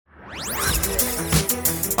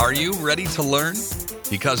Are you ready to learn?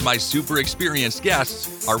 Because my super experienced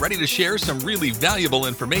guests are ready to share some really valuable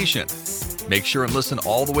information. Make sure and listen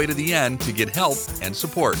all the way to the end to get help and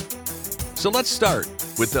support. So let's start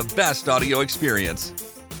with the best audio experience.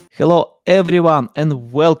 Hello everyone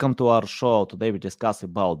and welcome to our show. Today we discuss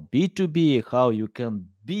about B2B, how you can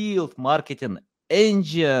build marketing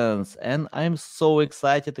engines. And I'm so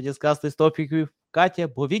excited to discuss this topic with Katya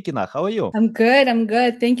Bovikina. How are you? I'm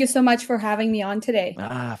good. Thank you so much for having me on today.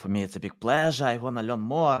 For me, it's a big pleasure. I want to learn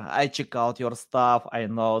more. I check out your stuff. I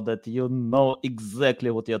know that you know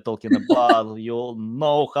exactly what you're talking about. You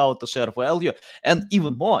know how to share value. And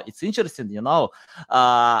even more, it's interesting,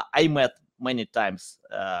 I met many times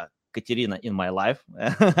Katerina in my life.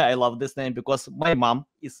 I love this name because my mom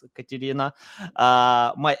is Katerina.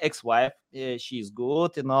 My ex-wife, she's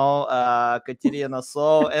good, Katerina.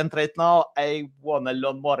 So, and right now I want to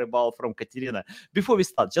learn more about from Katerina. Before we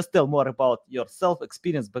start, just tell more about yourself,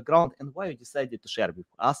 experience, background, and why you decided to share with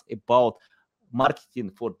us about marketing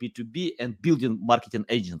for B2B and building marketing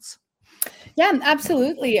agents. Yeah,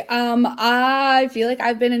 absolutely. I feel like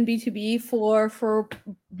I've been in B2B for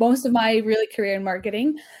most of my really career in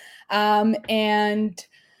marketing. And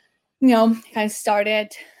kind of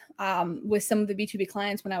started with some of the B2B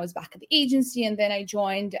clients when I was back at the agency, and then I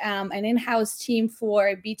joined an in-house team for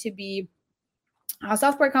a B2B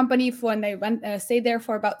software company and I went stayed there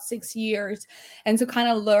for about 6 years, and so kind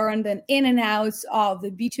of learned the in and outs of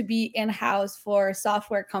the B2B in-house for a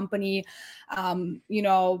software company.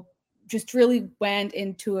 Just really went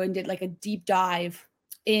into and did like a deep dive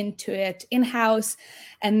into it in-house.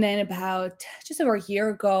 And then about just over a year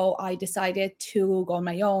ago, I decided to go on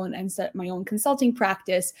my own and set my own consulting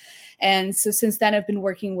practice. And so since then, I've been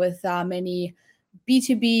working with many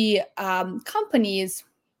B2B companies,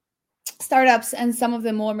 startups, and some of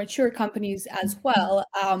the more mature companies as well,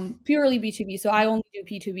 purely B2B. So I only do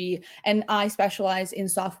B2B, and I specialize in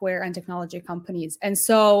software and technology companies. And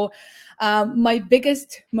so my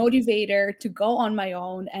biggest motivator to go on my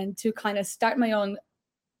own and to kind of start my own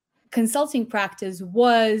consulting practice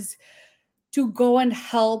was to go and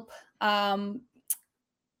help the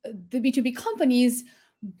B2B companies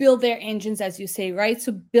build their engines, as you say, right?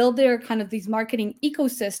 So build their kind of these marketing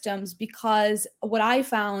ecosystems, because what I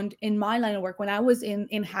found in my line of work when I was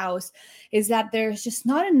in-house is that there's just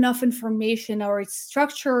not enough information, or it's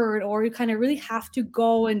structured, or you kind of really have to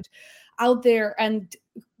go and out there and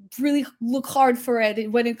really look hard for it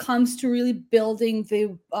when it comes to really building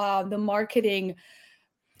the marketing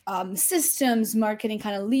systems, marketing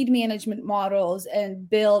kind of lead management models, and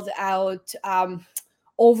build out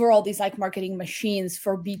overall these like marketing machines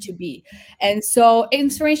for B2B. And so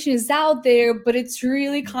information is out there, but it's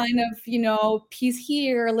really kind of, piece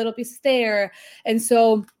here, a little piece there. And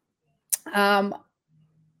so I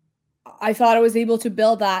thought I was able to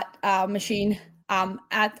build that machine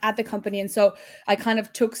at the company. And so I kind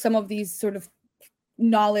of took some of these sort of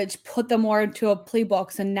knowledge, put them more into a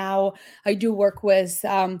playbook. And now I do work with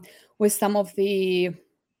some of the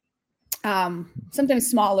sometimes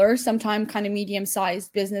smaller, sometimes kind of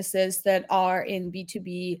medium-sized businesses that are in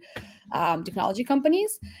B2B technology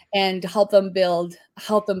companies, and help them build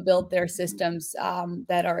their systems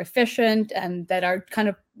that are efficient and that are kind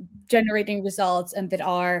of generating results, and that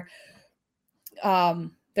are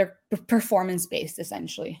they're performance-based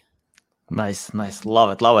essentially. Nice.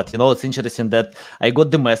 Love it. It's interesting that I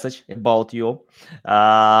got the message about you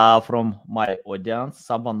from my audience.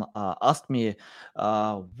 Someone asked me,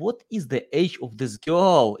 what is the age of this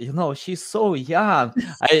girl? She's so young.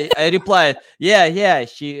 I replied, yeah,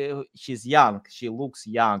 she's young. She looks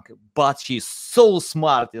young, but she's so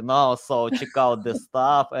smart, So check out the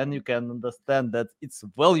stuff, and you can understand that it's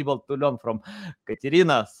valuable to learn from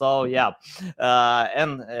Katerina. So yeah,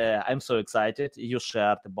 and I'm so excited you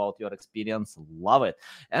shared about your experience. Love it.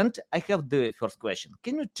 And I have the first question.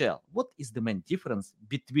 Can you tell what is the main difference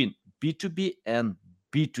between B2B and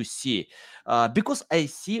B2C? Because I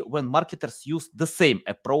see when marketers use the same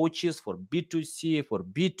approaches for B2C, for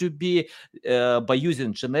B2B, by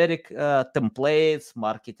using generic templates,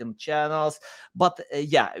 marketing channels. But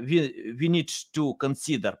we need to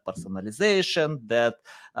consider personalization, that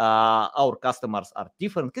our customers are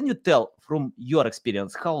different. Can you tell from your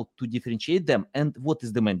experience how to differentiate them, and what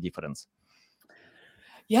is the main difference?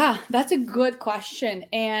 Yeah, that's a good question.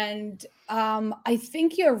 And I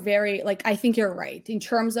think you're right in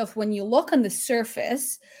terms of when you look on the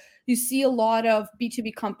surface, you see a lot of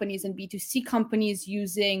B2B companies and B2C companies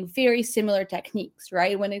using very similar techniques,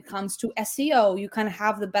 right? When it comes to SEO, you kind of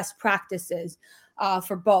have the best practices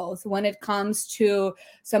for both. When it comes to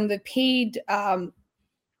some of the paid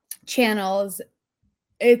channels,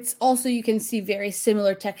 it's also, you can see very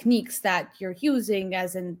similar techniques that you're using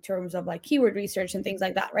as in terms of like keyword research and things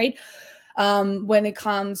like that, right? When it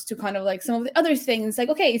comes to kind of like some of the other things, like,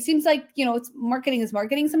 okay, it seems like, it's marketing is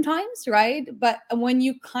marketing sometimes, right? But when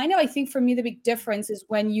you kind of, I think for me, the big difference is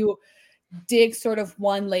when you dig sort of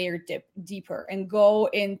one layer deeper and go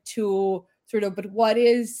into sort of, but what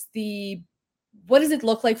does it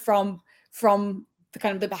look like from the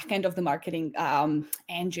kind of the back end of the marketing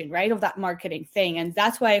engine, right? Of that marketing thing. And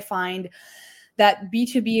that's why I find that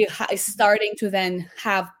B2B is starting to then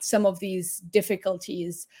have some of these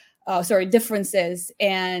difficulties, differences.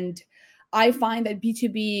 And I find that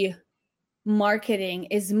B2B marketing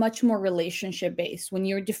is much more relationship based. When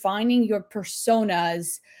you're defining your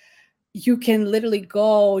personas, you can literally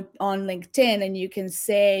go on LinkedIn and you can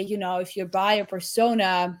say, if your buyer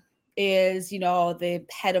persona is, the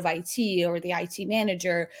head of IT or the IT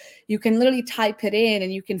manager, you can literally type it in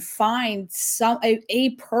and you can find a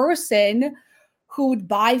person who would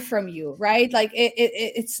buy from you, right? Like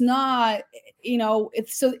it's not,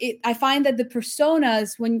 I find that the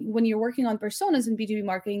personas, when you're working on personas in B2B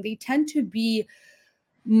marketing, they tend to be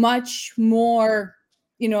much more,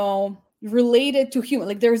 related to human.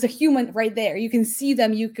 Like there's a human right there. You can see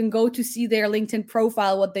them. You can go to see their LinkedIn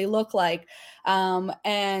profile, what they look like.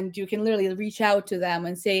 And you can literally reach out to them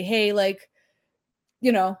and say, hey, like,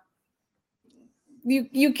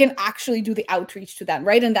 you can actually do the outreach to them,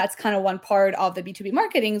 right? And that's kind of one part of the B2B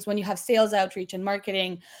marketing, is when you have sales outreach and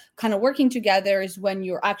marketing kind of working together, is when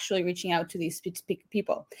you're actually reaching out to these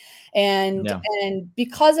people. And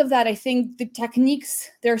because of that, I think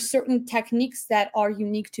there are certain techniques that are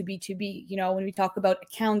unique to B2B. When we talk about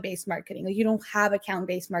account-based marketing, like you don't have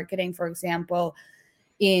account-based marketing, for example,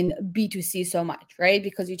 in B2C so much, right?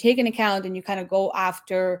 Because you take an account and you kind of go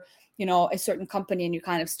after a certain company and you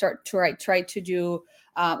kind of start to try to do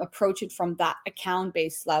approach it from that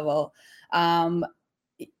account-based level.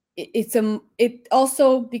 It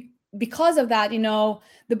also because of that,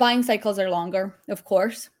 the buying cycles are longer, of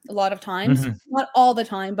course, a lot of times, not all the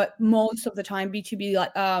time, but most of the time, B2B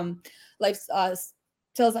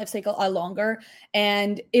sales life cycle are longer.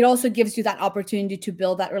 And it also gives you that opportunity to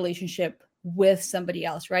build that relationship with somebody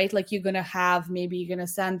else, right? Like maybe you're going to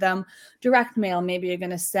send them direct mail. Maybe you're going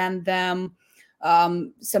to send them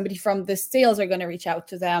somebody from the sales are going to reach out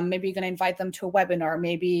to them. Maybe you're going to invite them to a webinar.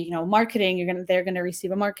 Maybe, marketing, they're going to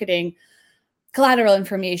receive a marketing collateral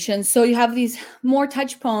information. So you have these more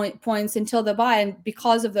touch points until the buy. And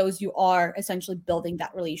because of those, you are essentially building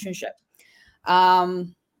that relationship.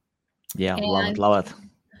 Love it.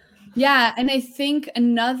 Yeah, and I think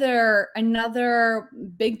another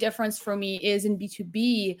big difference for me is in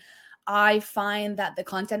B2B, I find that the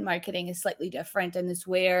content marketing is slightly different, and it's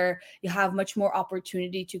where you have much more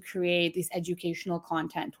opportunity to create this educational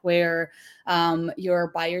content where your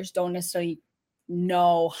buyers don't necessarily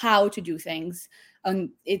know how to do things.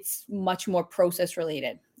 It's much more process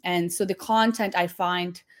related. And so the content I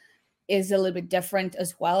find is a little bit different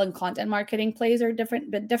as well, and content marketing plays are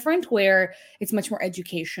different where it's much more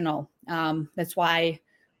educational. That's why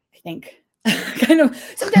I think kind of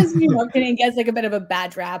sometimes marketing gets like a bit of a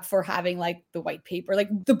bad rap for having like the white paper, like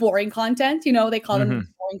the boring content, they call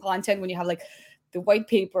them boring content when you have like the white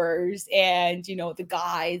papers and the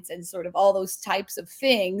guides and sort of all those types of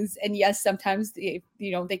things. And yes, sometimes they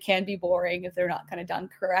can be boring if they're not kind of done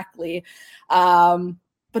correctly.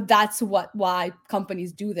 But that's why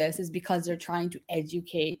companies do this, is because they're trying to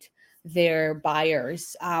educate their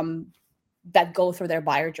buyers that go through their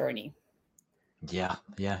buyer journey. Yeah,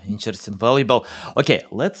 interesting, valuable. Okay,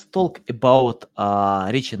 let's talk about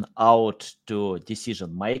reaching out to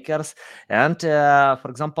decision makers. And for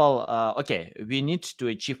example, okay, we need to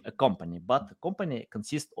achieve a company, but the company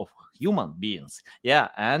consists of human beings. Yeah,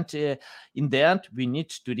 and in the end, we need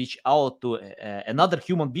to reach out to another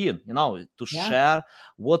human being, to share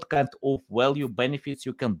what kind of value benefits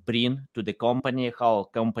you can bring to the company, how a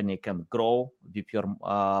company can grow with your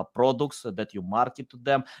products that you market to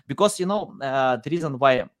them. Because the reason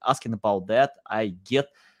why I'm asking about that, I get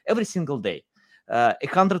every single day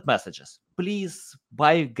 100 messages. Please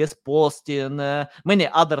buy guest posting, many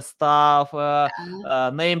other stuff,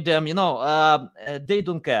 name them, they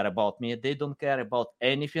don't care about me. They don't care about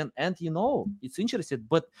anything. And, it's interesting,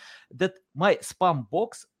 but that my spam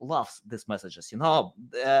box loves these messages,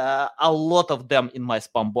 a lot of them in my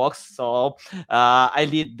spam box. So I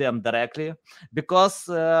lead them directly because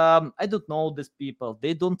I don't know these people.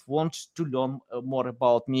 They don't want to learn more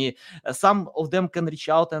about me. Some of them can reach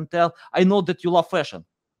out and tell, I know that you love fashion.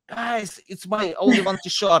 guys, it's my only one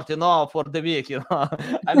t-shirt, for the week,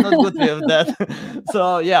 I'm not good with that.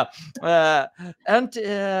 So yeah, and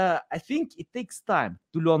I think it takes time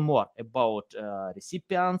to learn more about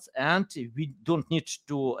recipients, and we don't need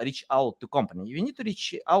to reach out to company. We need to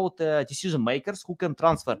reach out decision makers who can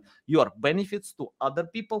transfer your benefits to other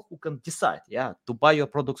people who can decide, to buy your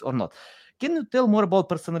products or not. Can you tell more about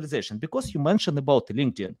personalization? Because you mentioned about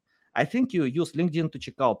LinkedIn. I think you use LinkedIn to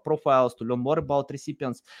check out profiles, to learn more about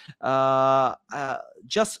recipients.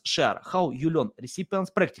 Just share how you learn recipients,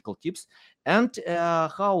 practical tips, and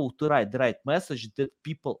how to write the right message that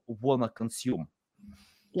people want to consume.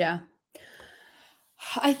 Yeah.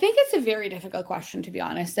 I think it's a very difficult question, to be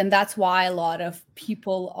honest. And that's why a lot of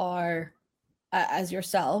people are, as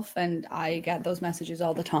yourself, and I get those messages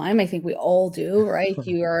all the time. I think we all do, right?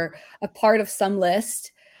 You are a part of some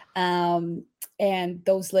list. And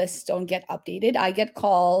those lists don't get updated. I get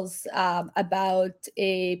calls about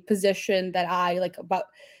a position that I about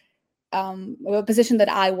a position that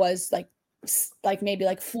I was like maybe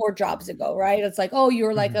like 4 jobs ago, right? It's like, oh,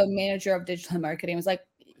 you're like a manager of digital marketing. It was like,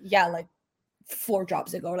 yeah, like 4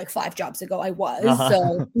 jobs ago, or like 5 jobs ago, I was.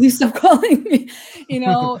 So please stop calling me.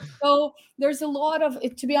 So there's a lot of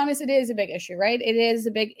it. To be honest, it is a big issue, right? It is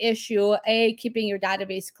a big issue. A, keeping your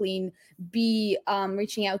database clean. B,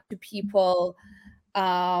 reaching out to people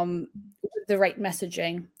with the right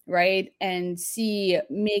messaging, right? And C,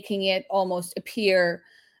 making it almost appear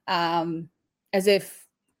as if,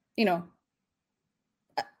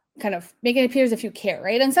 kind of making it appear as if you care,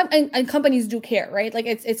 right? And companies do care, right? Like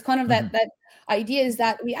it's kind of that idea is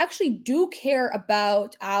that we actually do care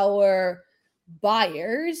about our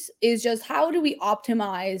buyers. Is just how do we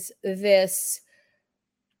optimize this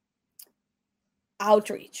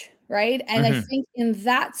outreach, right? And I think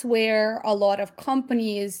that's where a lot of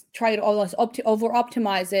companies try to almost over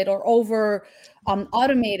optimize it or over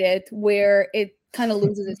automate it, where it kind of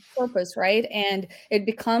loses its purpose, right? And it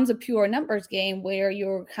becomes a pure numbers game where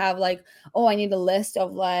you have like, oh, I need a list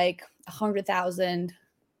of like 100,000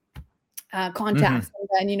 contacts,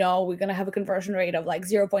 and then we're gonna have a conversion rate of like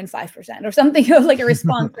 0.5% or something, like a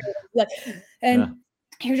response rate,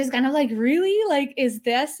 you're just kind of like, really, like, is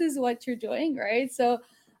what you're doing, right? So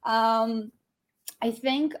I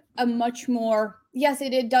think a much more, yes,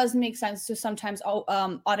 it does make sense to sometimes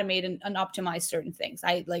automate and optimize certain things.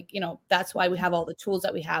 That's why we have all the tools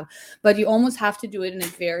that we have, but you almost have to do it in a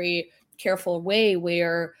very careful way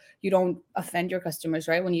where you don't offend your customers,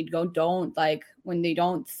 right? When you don't like, when they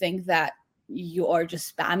don't think that you are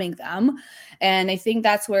just spamming them. And I think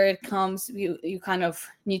that's where it comes. You kind of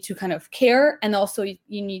need to kind of care. And also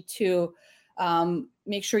you need to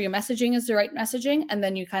make sure your messaging is the right messaging. And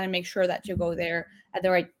then you kind of make sure that you go there at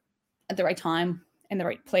the right time in the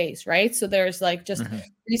right place. Right. So there's like just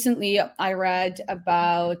recently I read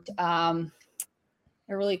about a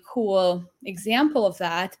really cool example of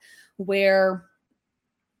that, where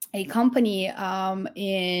a company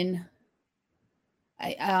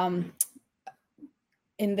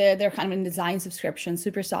they're kind of in design subscription,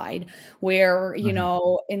 Superside, where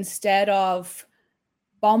instead of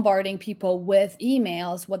bombarding people with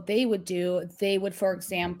emails, what they would do, for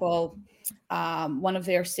example, one of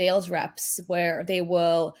their sales reps, where they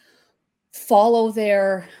will follow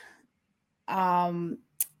their kind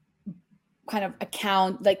of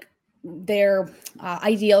account, like their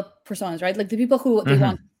ideal personas, right? Like the people who they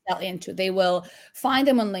want to sell into. They will find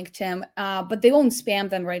them on LinkedIn, but they won't spam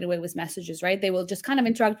them right away with messages, right? They will just kind of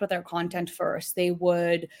interact with their content first. They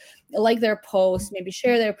would like their posts, maybe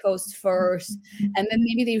share their posts first, and then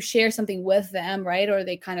maybe they share something with them, right? Or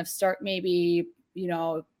they kind of start maybe,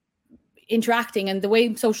 interacting. And the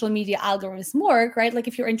way social media algorithms work, right? Like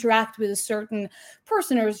if you interact with a certain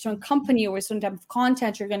person or a certain company or a certain type of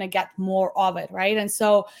content, you're going to get more of it, right? And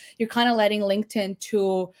so you're kind of letting LinkedIn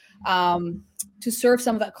to serve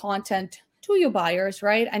some of that content to your buyers,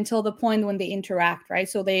 right? Until the point when they interact, right?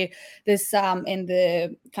 So in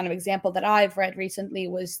the kind of example that I've read recently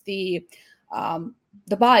was the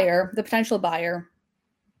potential buyer.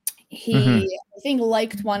 He, I think,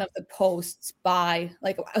 liked one of the posts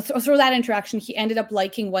through that interaction. He ended up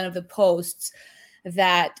liking one of the posts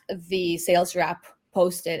that the sales rep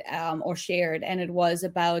posted or shared, and it was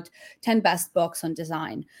about 10 best books on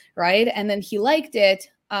design, right? And then he liked it,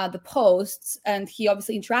 the posts, and he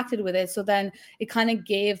obviously interacted with it. So then it kind of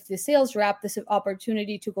gave the sales rep this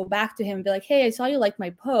opportunity to go back to him and be like, hey, I saw you like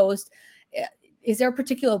my post. is there a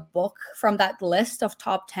particular book from that list of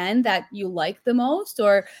top 10 that you like the most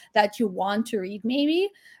or that you want to read maybe,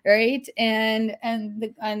 right? And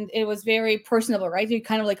it was very personable, right? You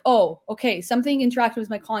kind of like, oh, okay, something interactive with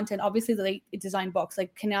my content. Obviously, they design books.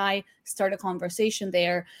 Like, can I start a conversation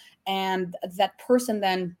there? And that person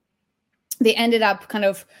then, they ended up kind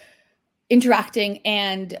of interacting,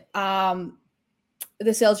 and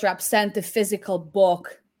the sales rep sent the physical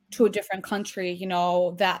book to a different country,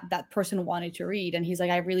 that person wanted to read. And he's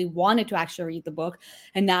like, I really wanted to actually read the book.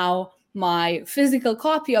 And now my physical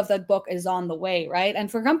copy of that book is on the way, right?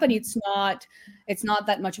 And for a company, it's not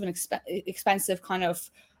that much of an expensive kind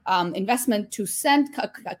of investment to send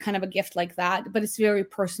a kind of a gift like that, but it's very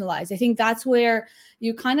personalized. I think that's where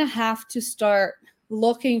you kind of have to start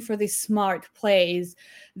looking for these smart plays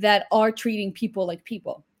that are treating people like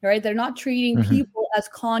people, right? They're not treating people as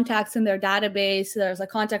contacts in their database. There's a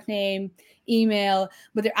contact name, email,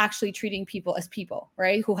 but they're actually treating people as people,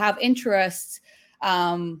 right? Who have interests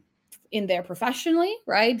in their professionally,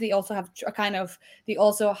 right? They also have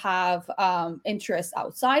interests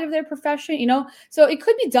outside of their profession, so it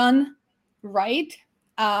could be done right.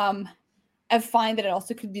 I find that it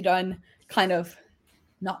also could be done kind of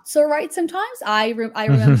not so right sometimes. I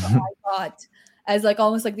remember I got as like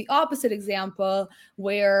almost like the opposite example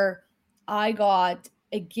where I got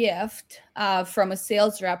a gift from a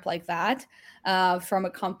sales rep like that from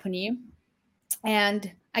a company,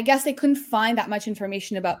 and I guess they couldn't find that much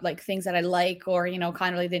information about like things that I like, or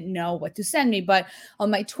kind of like didn't know what to send me. But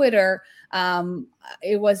on my Twitter,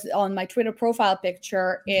 it was on my Twitter profile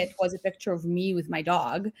picture, it was a picture of me with my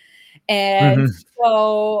dog, and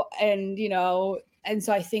so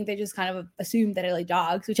I think they just kind of assumed that I like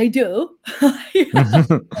dogs, which I do.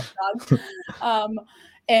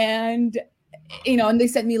 And they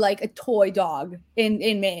sent me like a toy dog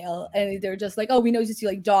in mail, and they're just like, oh, we know you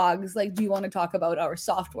like dogs. Like, do you want to talk about our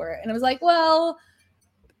software? And I was like, well,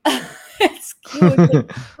 it's cute.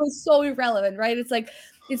 It was so irrelevant, right? It's like,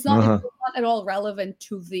 it's not at all relevant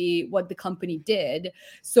to what the company did.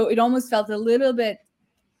 So it almost felt a little bit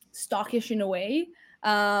stockish in a way.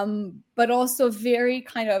 But also very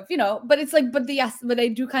kind of, but it's like, but I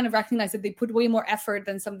do kind of recognize that they put way more effort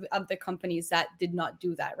than some other companies that did not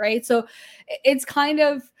do that, right? So it's kind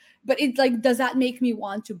of, but it's like, does that make me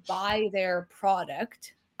want to buy their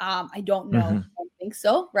product? I don't know. I don't think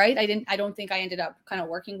so, right? I don't think I ended up kind of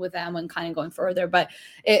working with them and kind of going further, but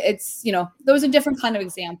it's, those are different kind of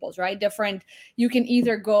examples, right? You can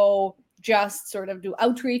either go just sort of do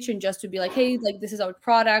outreach and just to be like, hey, like, this is our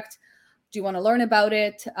product. Do you want to learn about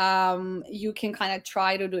it? You can kind of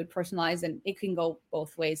try to do it personalized, and it can go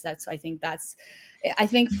both ways. I think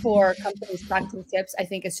for companies practicing tips, I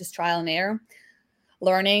think it's just trial and error,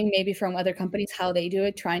 learning maybe from other companies how they do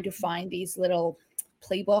it, trying to find these little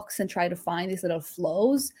playbooks and try to find these little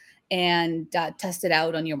flows and test it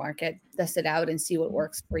out on your market, test it out and see what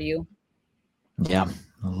works for you. Yeah,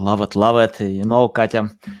 love it. Katya,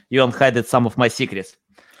 you unhided some of my secrets.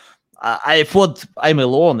 I thought I'm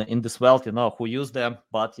alone in this world, who use them,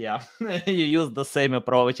 but yeah, you use the same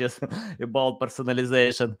approaches about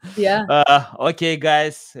personalization. Yeah. Okay,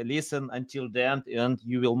 guys, listen until the end, and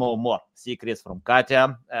you will know more secrets from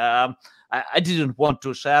Katya. I didn't want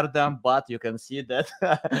to share them, but you can see that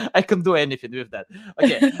I can do anything with that.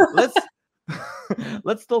 Okay,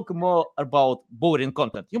 let's talk more about boring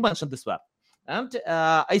content. You mentioned this word, and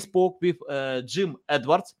I spoke with Jim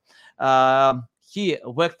Edwards. He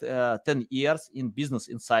worked 10 years in Business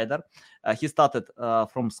Insider. He started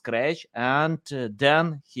from scratch, and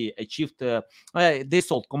then he achieved, they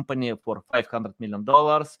sold company for $500 million.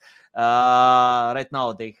 Right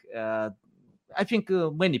now, I think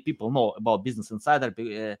many people know about Business Insider.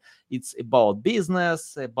 It's about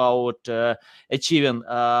business, about achieving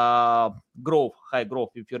high growth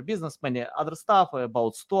with your business, many other stuff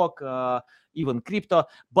about stock, even crypto.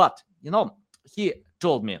 But, he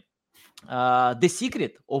told me, the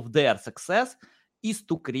secret of their success is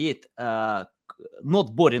to create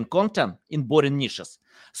not boring content in boring niches.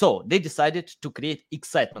 So they decided to create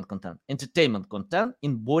excitement content, entertainment content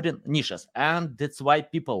in boring niches. And that's why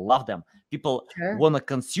people love them. People want to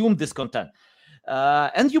consume this content.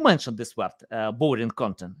 And you mentioned this word, boring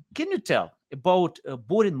content. Can you tell about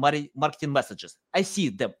boring marketing messages? I see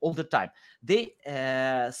them all the time. These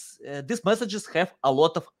messages have a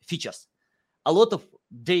lot of features, a lot of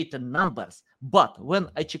data numbers, but when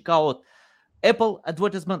I check out Apple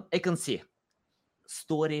advertisement, I can see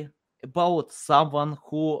story about someone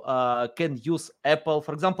who can use Apple.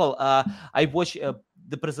 For example, I watched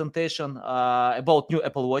the presentation about new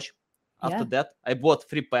Apple Watch. After that, I bought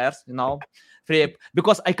 3 pairs,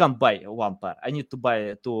 because I can't buy 1 pair. I need to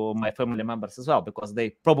buy to my family members as well, because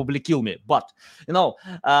they probably kill me. But,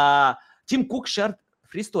 Tim Cook shared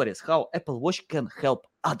 3 stories how Apple Watch can help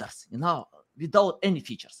others, without any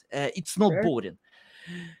features. It's not boring.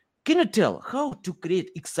 Can you tell how to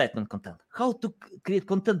create excitement content? How to create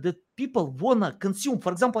content that people wanna consume?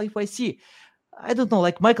 For example, if I see, I don't know,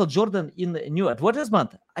 like Michael Jordan in a new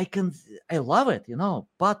advertisement, I love it,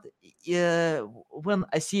 But when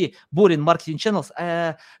I see boring marketing channels,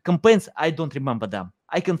 campaigns, I don't remember them.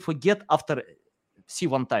 I can forget after see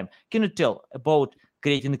one time. Can you tell about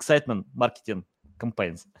creating excitement marketing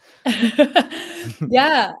campaigns?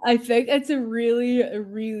 Yeah, I think it's a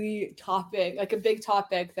really topic, like a big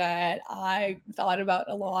topic that I thought about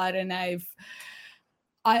a lot, and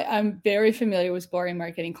I'm very familiar with boring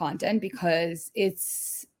marketing content because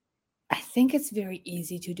I think it's very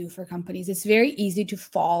easy to do for companies. It's very easy to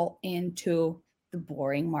fall into the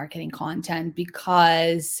boring marketing content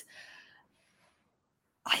because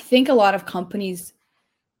I think a lot of companies,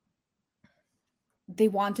 they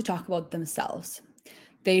want to talk about themselves.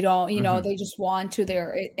 They don't, they just want to,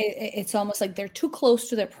 it's almost like they're too close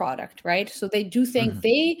to their product, right? So they do think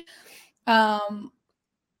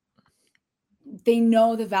they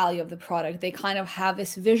know the value of the product. They kind of have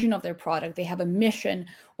this vision of their product. They have a mission,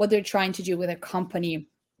 what they're trying to do with a company.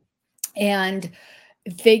 And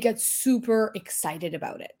they get super excited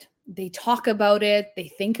about it. They talk about it. They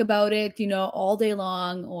think about it, all day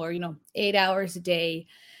long, or, 8 hours a day.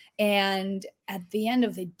 And at the end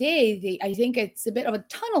of the day, I think it's a bit of a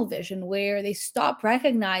tunnel vision where they stop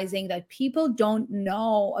recognizing that people don't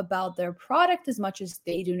know about their product as much as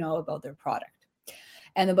they do know about their product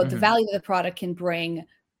and about the value that the product can bring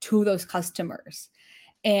to those customers.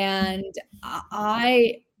 And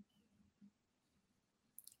I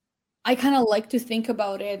kind of like to think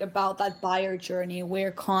about it, about that buyer journey,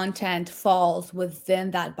 where content falls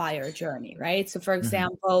within that buyer journey, right? So for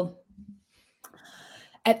example,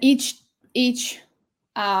 at each stage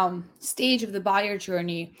of the buyer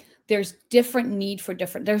journey, there's need for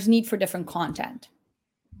different content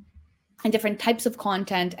and different types of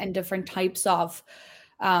content and different types of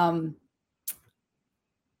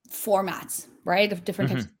formats, right? Of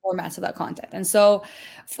different types of formats of that content. And so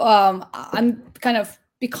I'm kind of,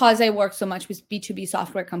 because I work so much with B2B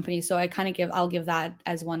software companies, so I'll give that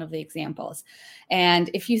as one of the examples.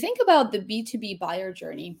 And if you think about the B2B buyer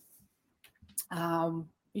journey,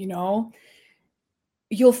 you'll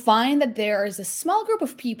find that there is a small group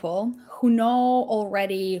of people who know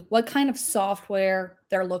already what kind of software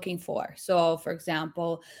they're looking for. So, for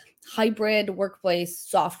example, hybrid workplace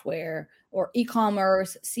software, or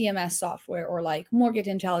e-commerce CMS software, or like mortgage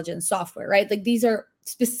intelligence software, right? Like these are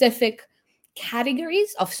specific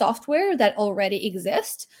categories of software that already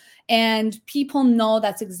exist. And people know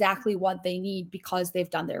that's exactly what they need because they've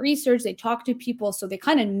done their research, they talk to people, so they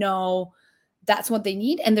kind of know that's what they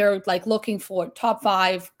need. And they're like looking for top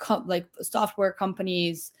 5 like software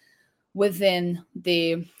companies within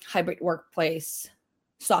the hybrid workplace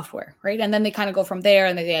software, right? And then they kind of go from there,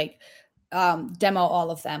 and they like demo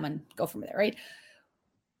all of them and go from there, right?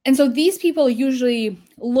 And so these people usually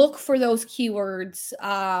look for those keywords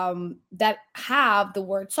that have the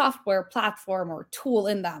word software, platform, or tool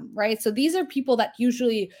in them, right? So these are people that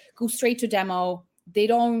usually go straight to demo. They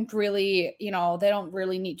don't really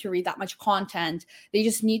need to read that much content. They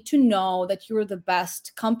just need to know that you're the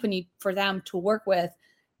best company for them to work with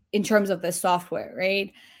in terms of this software,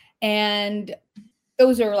 right? And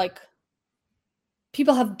those are like,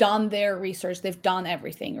 people have done their research, they've done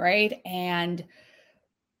everything, right? And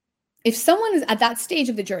if someone is at that stage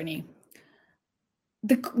of the journey,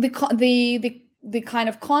 the kind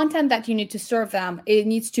of content that you need to serve them, it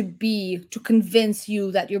needs to be to convince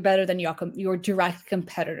you that you're better than your direct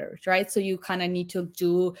competitors, right? So you kind of need to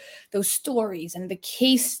do those stories and the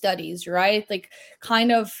case studies, right? Like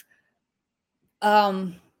kind of,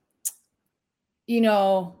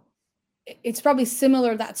 it's probably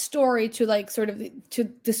similar, that story, to like sort of to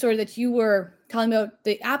the story that you were telling about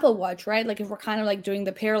the Apple Watch, right? Like if we're kind of like doing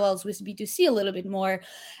the parallels with B2C a little bit more,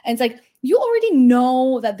 and it's like, you already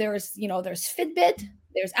know that there's Fitbit,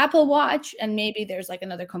 there's Apple Watch, and maybe there's like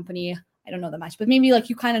another company, I don't know that much, but maybe like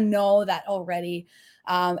you kind of know that already.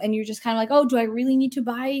 And you're just kind of like, oh, do I really need to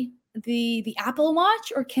buy the Apple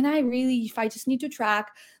Watch? Or can I really, if I just need to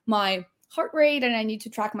track my heart rate and I need to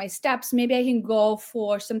track my steps, maybe I can go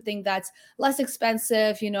for something that's less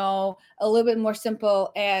expensive, a little bit more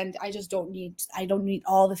simple, and I don't need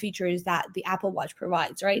all the features that the Apple Watch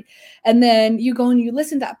provides, right? And then you go and you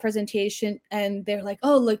listen to that presentation, and they're like,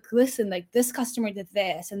 oh, look, listen, like this customer did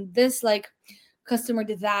this, and this like customer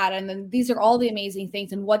did that, and then these are all the amazing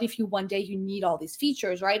things. And what if you one day you need all these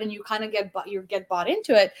features, right? And you kind of get bought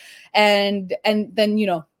into it, and then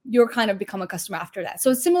you're kind of become a customer after that.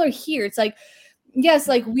 So it's similar here. It's like, yes,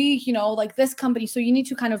 like we, like this company. So you need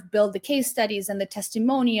to kind of build the case studies and the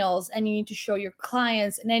testimonials, and you need to show your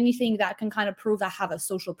clients and anything that can kind of prove that have a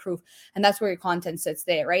social proof. And that's where your content sits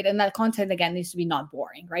there, right? And that content, again, needs to be not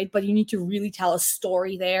boring, right? But you need to really tell a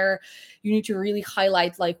story there. You need to really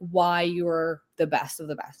highlight like why you're the best of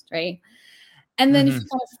the best, right? And then if you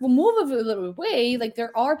kind of move a little away, like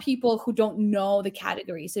there are people who don't know the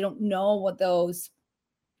categories. They don't know what those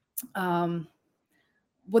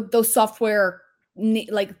software,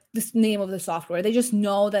 like this name of the software. They just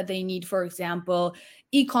know that they need, for example,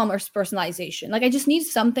 e-commerce personalization. Like I just need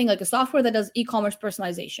something like a software that does e-commerce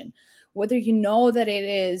personalization. Whether you know that it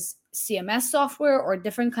is CMS software or a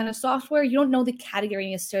different kind of software, you don't know the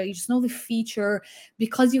category necessarily. You just know the feature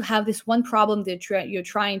because you have this one problem that you're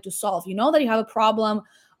trying to solve. You know that you have a problem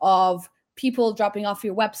of people dropping off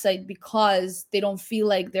your website because they don't feel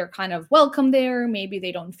like they're kind of welcome there. Maybe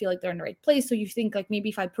they don't feel like they're in the right place. So you think like, maybe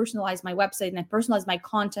if I personalize my website and I personalize my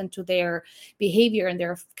content to their behavior and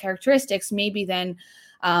their characteristics, maybe then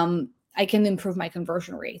I can improve my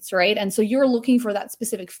conversion rates, right? And so you're looking for that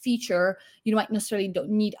specific feature. You might necessarily don't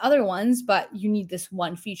need other ones, but you need this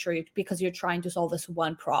one feature because you're trying to solve this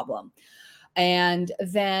one problem. And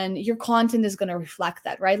then your content is going to reflect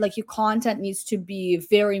that, right? Like your content needs to be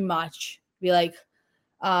very much be like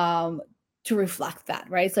to reflect that,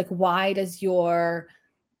 right? It's like, why does your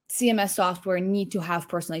CMS software need to have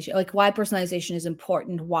personalization? Like why personalization is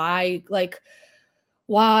important? Why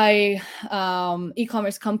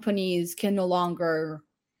e-commerce companies can no longer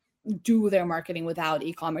do their marketing without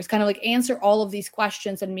e-commerce, kind of like answer all of these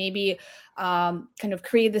questions and maybe kind of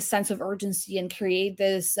create this sense of urgency and create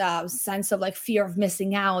this sense of like fear of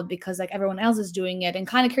missing out because like everyone else is doing it, and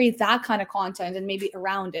kind of create that kind of content and maybe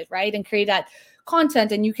around it, right? And create that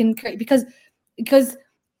content, and you can create because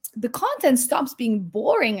the content stops being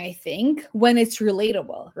boring, I think, when it's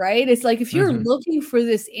relatable, right? It's like if you're looking for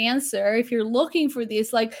this answer, if you're looking for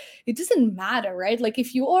this, like it doesn't matter, right? Like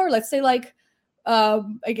if you are, let's say like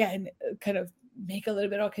again, kind of make a little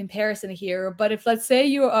bit of comparison here, but if let's say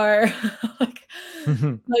you are like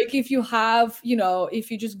if you have, if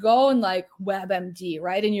you just go and like WebMD,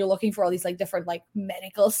 right, and you're looking for all these like different like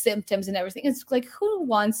medical symptoms and everything, it's like, who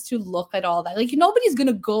wants to look at all that? Like nobody's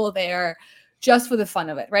gonna go there just for the fun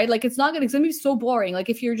of it, right? Like it's gonna be so boring. Like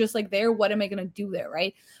if you're just like there, what am I gonna do there,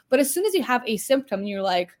 right? But as soon as you have a symptom, you're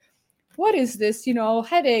like, what is this,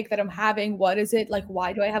 headache that I'm having? What is it? Like,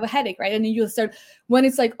 why do I have a headache? Right. And then you'll start when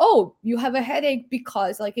it's like, oh, you have a headache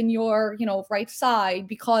because like in your, right side,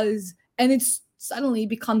 because, and it's suddenly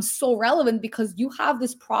becomes so relevant because you have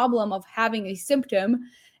this problem of having a symptom.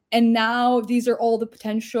 And now these are all the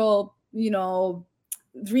potential,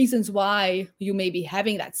 reasons why you may be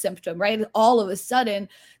having that symptom, right? All of a sudden,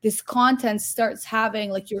 this content starts having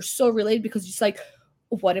like, you're so related because it's like,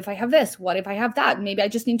 what if I have this? What if I have that? Maybe I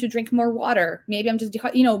just need to drink more water. Maybe I'm just,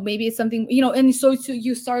 maybe it's something, and so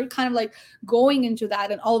you start kind of like going into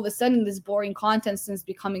that. And all of a sudden this boring content is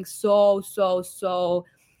becoming so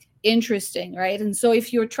interesting, right? And so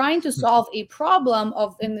if you're trying to solve a problem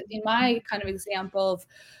of, in my kind of example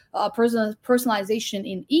of personalization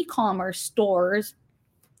in e-commerce stores,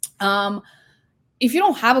 if you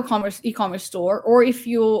don't have a e-commerce store, or if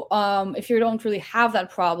you don't really have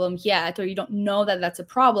that problem yet, or you don't know that that's a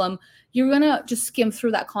problem, you're gonna just skim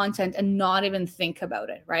through that content and not even think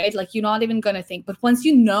about it, right? Like you're not even gonna think. But once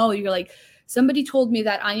you're like, somebody told me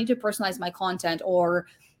that I need to personalize my content, or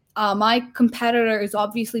my competitor is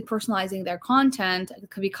obviously personalizing their content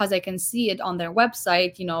because I can see it on their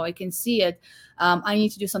website. I can see it. I need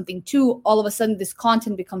to do something too. All of a sudden, this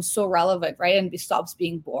content becomes so relevant, right? And it stops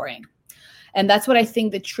being boring. And that's what I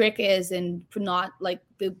think the trick is, and not like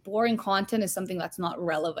the boring content is something that's not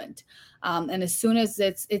relevant. And as soon as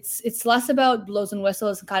it's less about blows and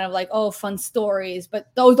whistles and kind of like, oh, fun stories,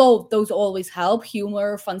 but those always help.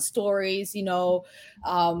 Humor, fun stories,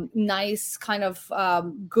 nice kind of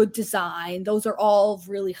good design. Those are all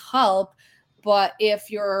really help. But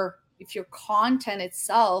if your content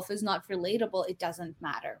itself is not relatable, it doesn't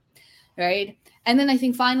matter. Right. And then I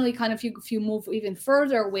think finally, kind of if you move even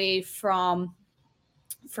further away from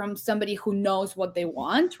somebody who knows what they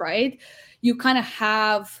want, right, you kind of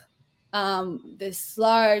have this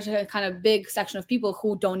large kind of big section of people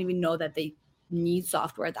who don't even know that they need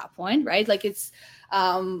software at that point, right? Like it's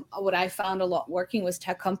what I found a lot working with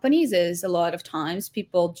tech companies is a lot of times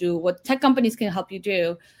people do what tech companies can help you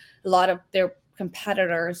do. A lot of their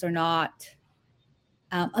competitors are not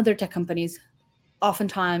other tech companies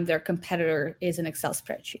oftentimes their competitor is an Excel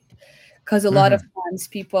spreadsheet, because a lot of times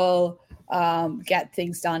people get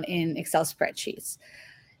things done in Excel spreadsheets,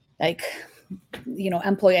 like,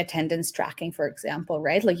 employee attendance tracking, for example,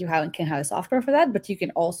 right? Like, can have a software for that, but you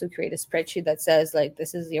can also create a spreadsheet that says, like,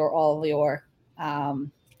 this is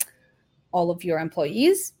all of your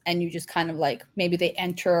employees, and you just kind of like, maybe they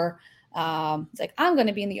enter, it's like, I'm going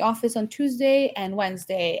to be in the office on Tuesday and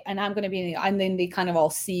Wednesday, and I'm going to be and then they kind of all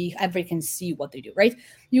see, everybody can see what they do, right?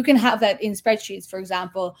 You can have that in spreadsheets, for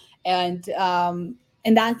example, and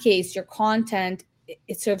in that case, your content,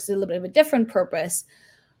 it serves a little bit of a different purpose,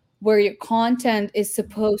 where your content is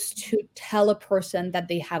supposed to tell a person that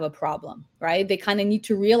they have a problem, right? They kind of need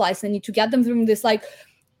to realize, they need to get them from this, like,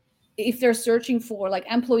 if they're searching for like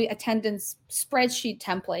employee attendance spreadsheet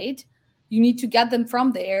template, you need to get them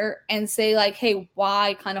from there and say, like, hey,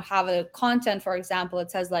 why kind of have a content, for example, it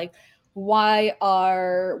says like, why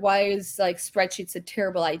is like spreadsheets a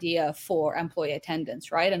terrible idea for employee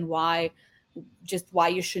attendance, right? And why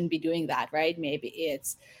you shouldn't be doing that, right? Maybe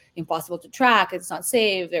it's impossible to track, it's not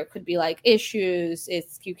safe, there could be like issues,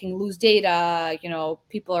 you can lose data,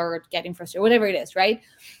 people are getting frustrated, whatever it is, right?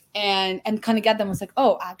 And kind of get them, was like,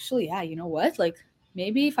 oh, actually, yeah, you know what, like,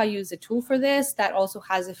 maybe if I use a tool for this that also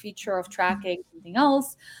has a feature of tracking something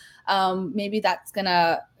else, maybe that's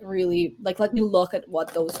gonna really, like, let me look at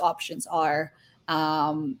what those options are.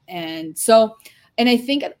 And I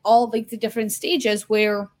think at all like the different stages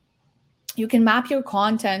where you can map your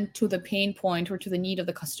content to the pain point or to the need of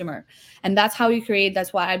the customer. And that's how you create,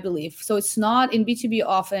 that's what I believe. So it's not in B2B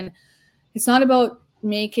often, it's not about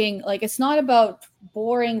making, like, it's not about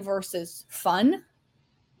boring versus fun.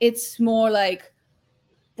 It's more like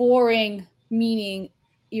boring, meaning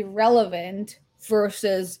irrelevant,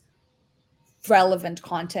 versus relevant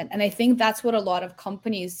content. And I think that's what a lot of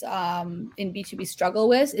companies in B2B struggle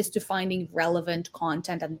with, is to finding relevant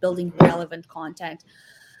content and building relevant content.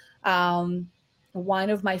 One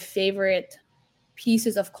of my favorite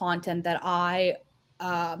pieces of content that I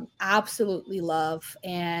absolutely love,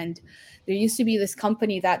 and there used to be this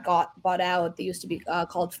company that got bought out. They used to be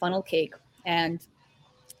called Funnel Cake, and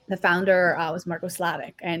the founder was Marko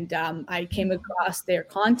Slavic, and I came across their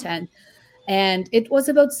content, and it was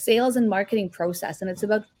about sales and marketing process, and it's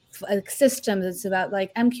about systems, it's about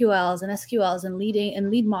like MQLs and SQLs and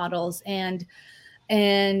lead models, and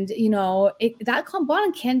that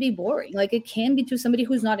component can be boring. Like, it can be, to somebody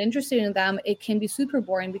who's not interested in them, it can be super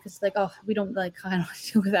boring, because like, oh, we don't like, I don't know what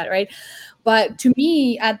to do with that, right? But to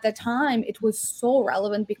me at the time, it was so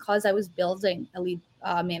relevant, because I was building a lead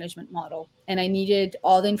management model, and I needed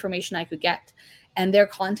all the information I could get, and their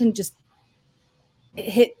content just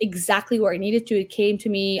hit exactly where I needed to. It came to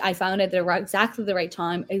me, I found it at exactly the right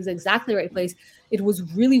time, it was exactly the right place. It was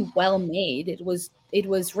really well made. It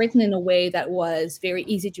was written in a way that was very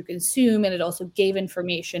easy to consume, and it also gave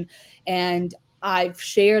information. And I've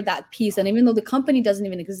shared that piece. And even though the company doesn't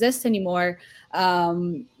even exist anymore,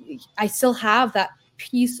 I still have that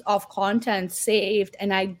piece of content saved,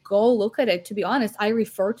 and I go look at it. To be honest, I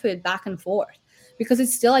refer to it back and forth, because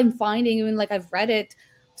it's still, I'm finding, even like I've read it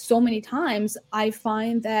so many times, I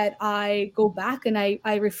find that I go back and I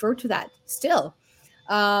refer to that still.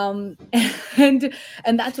 And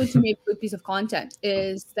that's what to me a good piece of content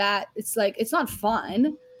is, that it's like, it's not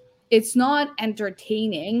fun, it's not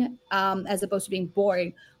entertaining, as opposed to being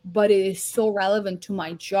boring, but it is so relevant to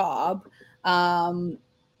my job. And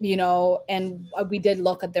we did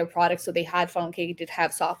look at their products. So they had Funnel Cake, did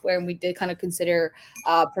have software, and we did kind of consider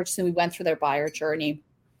purchasing. We went through their buyer journey.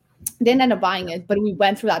 Didn't end up buying it, but we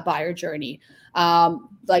went through that buyer journey,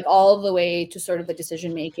 like all the way to sort of the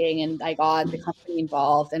decision making, and I got the company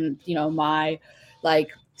involved, and my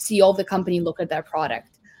like CEO of the company looked at their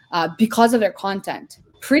product because of their content,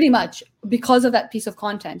 pretty much because of that piece of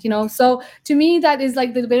content. So to me, that is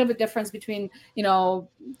like the bit of a difference between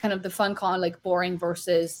kind of the fun like boring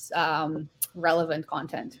versus relevant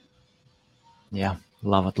content. Yeah.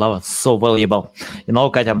 Love it. So valuable.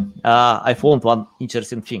 Katya, I found one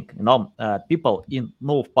interesting thing. People in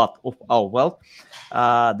north part of our world,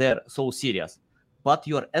 they're so serious, but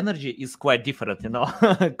your energy is quite different,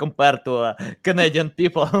 compared to Canadian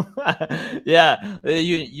people. Yeah,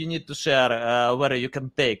 you need to share where you can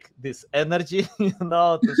take this energy,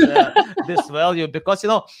 to share this value, because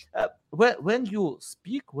when you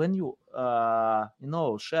speak, when you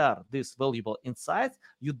share this valuable insights,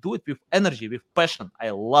 you do it with energy, with passion. I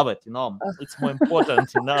love it. It's more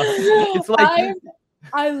important. It's like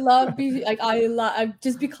I love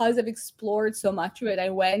just because I've explored so much of it. I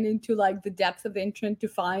went into like the depth of the internet to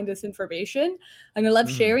find this information, and I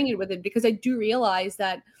love sharing it with it, because I do realize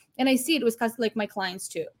that, and I see it with like my clients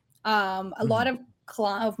too. A lot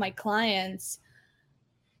of my clients,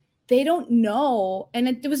 they don't know, and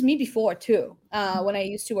it was me before too, when I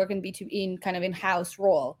used to work in B2B in kind of in-house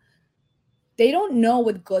role. They don't know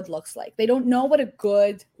what good looks like. They don't know what a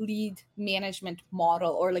good lead management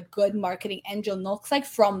model or like good marketing engine looks like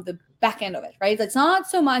from the back end of it, right? It's not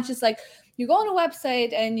so much, it's like you go on a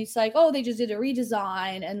website and it's like, oh, they just did a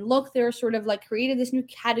redesign, and look, they're sort of like created this new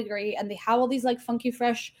category and they have all these like funky,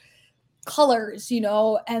 fresh colors,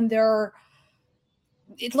 and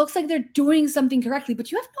it looks like they're doing something correctly,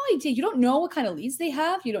 but you have no idea. You don't know what kind of leads they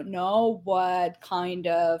have. You don't know what kind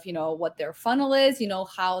of, what their funnel is,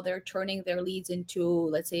 how they're turning their leads into,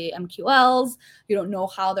 let's say, MQLs. You don't know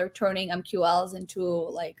how they're turning MQLs into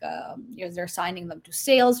like, they're signing them to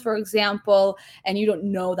sales, for example, and you don't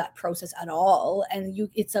know that process at all. And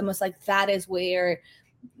it's almost like that is where,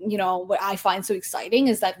 what I find so exciting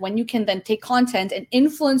is that when you can then take content and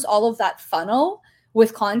influence all of that funnel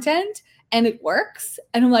with content, and it works.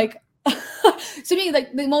 And I'm like, to me,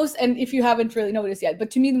 like the most, and if you haven't really noticed yet, but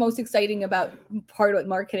to me, the most exciting part about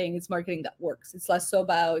marketing is marketing that works. It's less so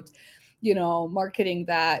about, marketing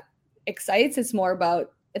that excites. It's more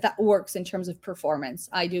about that works in terms of performance.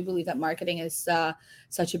 I do believe that marketing is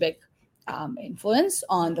such a big influence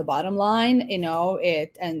on the bottom line,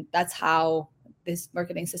 and that's how this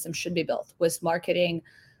marketing system should be built, was marketing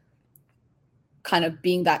kind of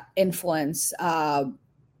being that influence,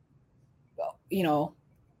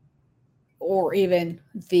 or even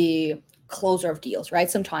the closer of deals, right?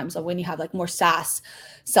 Sometimes when you have like more SaaS,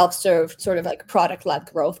 self-serve sort of like product-led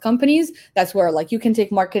growth companies, that's where like you can take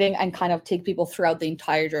marketing and kind of take people throughout the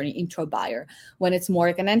entire journey into a buyer. When it's more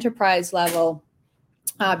like an enterprise level,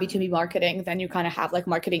 B2B marketing, then you kind of have like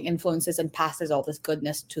marketing influences and passes all this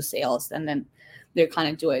goodness to sales, and then they kind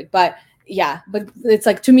of do it. But it's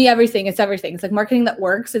like, to me, it's everything. It's like marketing that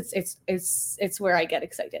works. It's where I get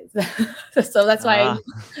excited. So that's why I'm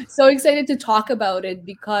so excited to talk about it,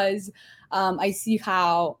 because I see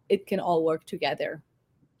how it can all work together.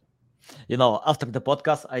 After the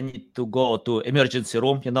podcast, I need to go to emergency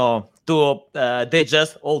room, to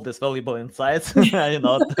digest all these valuable insights, to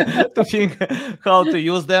think how to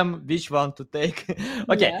use them, which one to take.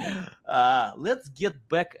 Okay, let's get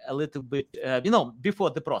back a little bit, before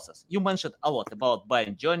the process. You mentioned a lot about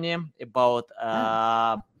buying journey, about,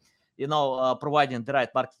 providing the right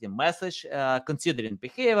marketing message, considering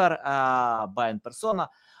behavior, buying persona.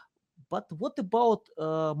 But what about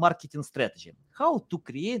marketing strategy? How to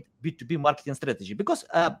create B2B marketing strategy? Because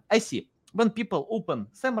I see when people open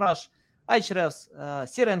SEMrush, Ahrefs,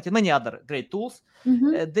 CRM, and many other great tools,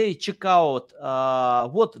 they check out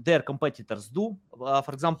what their competitors do.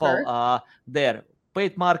 For example, their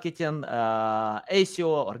paid marketing,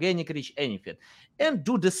 SEO, organic reach, anything, and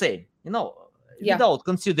do the same, without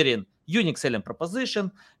considering unique selling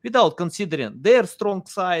proposition, without considering their strong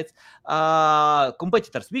sides,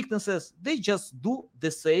 competitors' weaknesses. They just do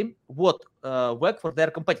the same what work for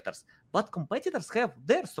their competitors. But competitors have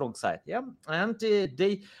their strong side, and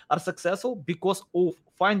they are successful because of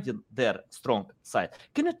finding their strong side.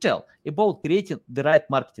 Can you tell about creating the right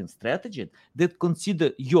marketing strategy that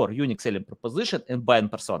consider your unique selling proposition and buying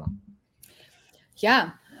persona?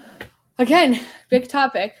 Yeah. Again, big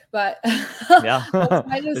topic, but yeah,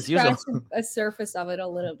 I just scratched a surface of it a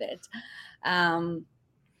little bit. And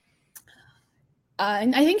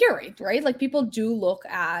I think you're right? Like people do look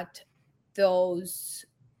at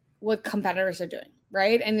what competitors are doing,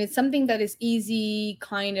 right? And it's something that is easy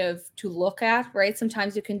kind of to look at, right?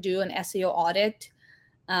 Sometimes you can do an SEO audit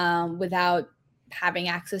without having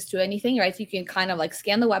access to anything, right? So you can kind of like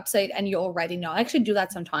scan the website and you already know. I actually do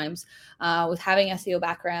that sometimes with having SEO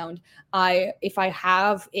background. If I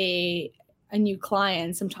have a new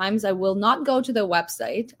client, sometimes I will not go to the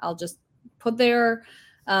website. I'll just put their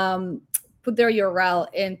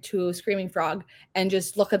URL into Screaming Frog and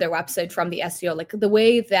just look at their website from the SEO, like the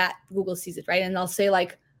way that Google sees it, right? And I'll say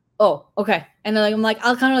like, oh, okay. And then I'm like,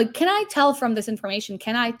 I'll kind of like, can I tell from this information?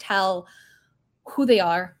 Can I tell who they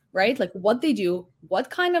are? Right? Like what they do, what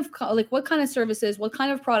kind of services, what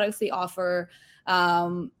kind of products they offer.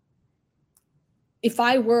 If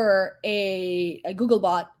I were a Google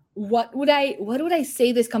bot, what would I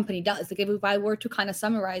say this company does? Like if I were to kind of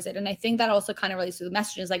summarize it. And I think that also kind of relates to the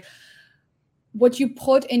messages, like what you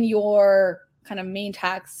put in your kind of main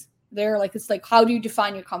tags there. Like, it's like, how do you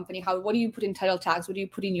define your company? What do you put in title tags? What do you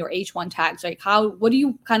put in your H1 tags? Like what do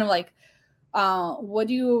you kind of like, what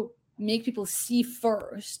do you make people see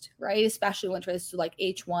first, right? Especially when it comes to like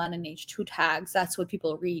H1 and H2 tags. That's what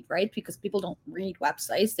people read, right? Because people don't read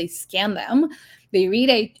websites, they scan them. They read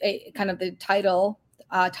a kind of the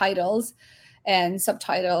titles and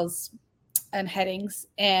subtitles and headings,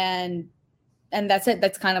 and that's it.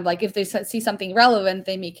 That's kind of like, if they see something relevant,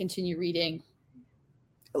 they may continue reading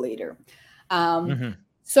later.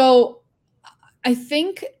 So I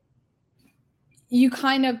think you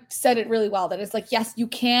kind of said it really well, that it's like, yes, you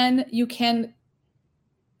can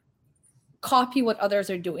copy what others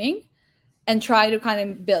are doing and try to kind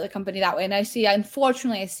of build a company that way. And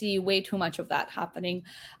unfortunately, I see way too much of that happening.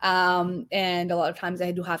 And a lot of times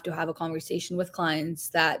I do have to have a conversation with clients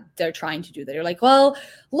that they're trying to do that. They're like, well,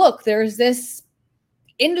 look, there's this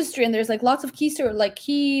industry and there's like lots of keyword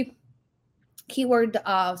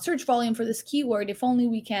search volume for this keyword. If only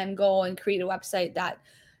we can go and create a website that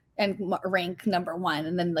and rank number one,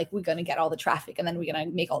 and then like we're gonna get all the traffic, and then we're gonna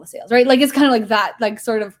make all the sales, right? Like it's kind of like that, like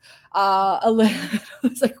sort of a little,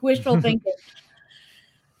 it's like wishful thinking.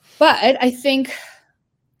 But I think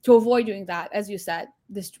to avoid doing that, as you said,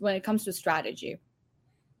 this when it comes to strategy,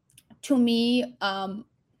 to me,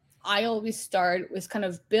 I always start with kind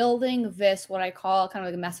of building this, what I call kind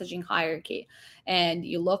of like a messaging hierarchy. And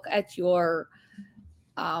you look at your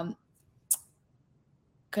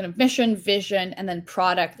kind of mission, vision, and then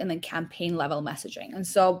product, and then campaign level messaging. And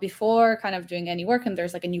so before kind of doing any work, and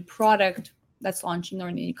there's like a new product that's launching or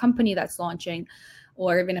a new company that's launching,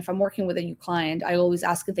 or even if I'm working with a new client, I always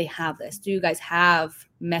ask if they have this. Do you guys have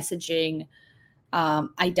messaging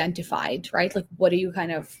identified, right? Like what do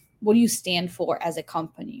you stand for as a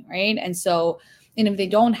company, right? And so, and if they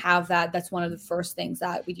don't have that, that's one of the first things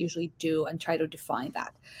that we usually do and try to define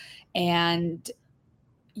that. And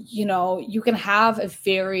you know, you can have a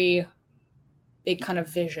very big kind of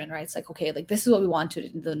vision, right? It's like, okay, like this is what we want to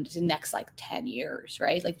do in the next like 10 years,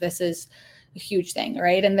 right? Like this is a huge thing,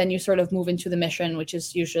 right? And then you sort of move into the mission, which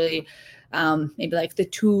is usually maybe like the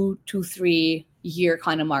 2-3 year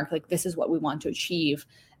kind of mark. Like this is what we want to achieve.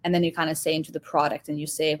 And then you kind of say into the product and you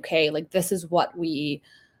say, okay, like this is what we're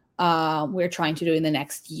trying to do in the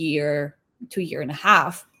next year to year and a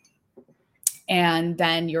half. And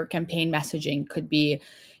then your campaign messaging could be,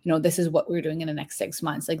 you know, this is what we're doing in the next 6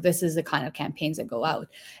 months. Like this is the kind of campaigns that go out.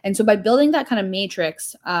 And so by building that kind of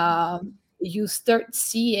matrix, you start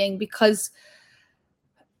seeing, because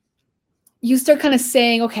you start kind of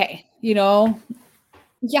saying, okay, you know,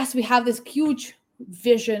 yes, we have this huge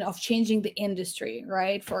vision of changing the industry,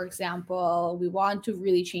 right? For example, we want to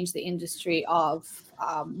really change the industry of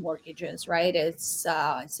mortgages, right? It's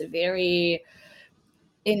a very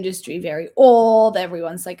industry, very old.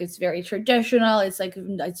 Everyone's like, it's very traditional. It's like,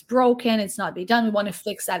 it's broken. It's not being done. We want to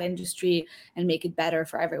fix that industry and make it better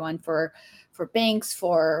for everyone, for banks,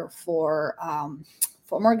 for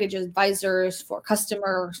mortgage advisors, for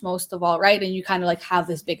customers, most of all, right? And you kind of like have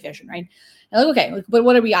this big vision, right? And like, okay, but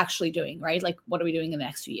what are we actually doing, right? Like, what are we doing in the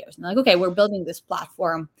next few years? And like, okay, we're building this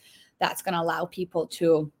platform that's going to allow people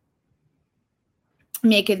to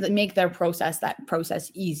make that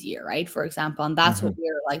process easier, right? For example, and that's what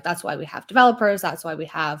we're like, that's why we have developers, that's why we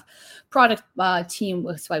have product team,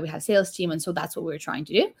 that's why we have sales team. And so that's what we're trying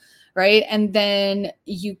to do, right? And then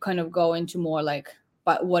you kind of go into more like,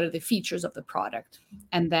 but what are the features of the product?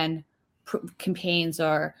 And then campaigns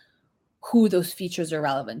are who those features are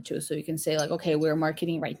relevant to. So you can say like, okay, we're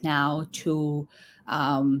marketing right now to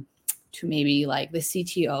maybe like the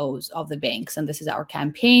CTOs of the banks, and this is our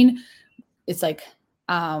campaign. It's like,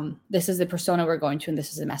 this is the persona we're going to, and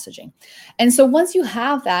this is the messaging. And so once you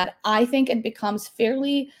have that, I think it becomes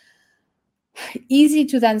fairly easy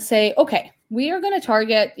to then say, okay, we are going to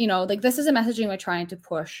target, you know, like this is a messaging we're trying to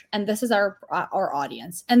push, and this is our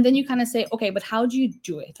audience. And then you kind of say, okay, but how do you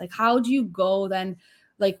do it? Like, how do you go then?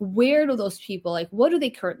 Like, where do those people, like, what do they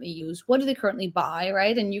currently use? What do they currently buy,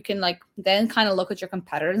 right? And you can like then kind of look at your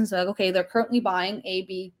competitors and say, like, okay, they're currently buying A,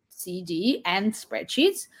 B, C, D, and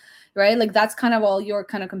spreadsheets, right? Like that's kind of all your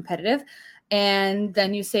kind of competitive. And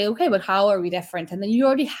then you say, okay, but how are we different? And then you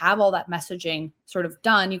already have all that messaging sort of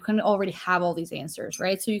done. You can already have all these answers,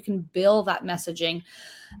 right? So you can build that messaging.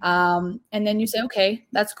 And then you say, okay,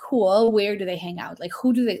 that's cool. Where do they hang out? Like,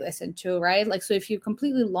 who do they listen to, right? Like, so if you're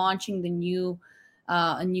completely launching a new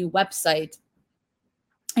website,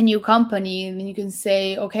 a new company, and then you can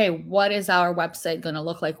say, okay, what is our website going to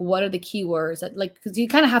look like? What are the keywords that, like, because you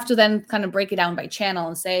kind of have to then kind of break it down by channel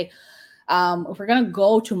and say, if we're going to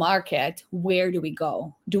go to market, where do we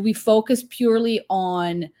go? Do we focus purely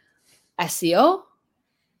on SEO,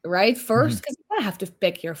 right? First, because you kind of have to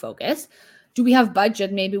pick your focus. Do we have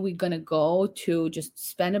budget? Maybe we're going to go to just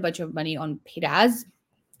spend a bunch of money on paid ads,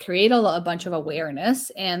 create a bunch of awareness,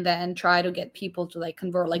 and then try to get people to like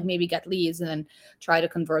convert, like maybe get leads, and then try to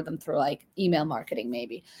convert them through like email marketing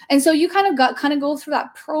maybe. And so you kind of go through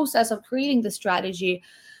that process of creating the strategy.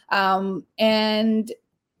 And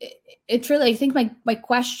It's really, I think my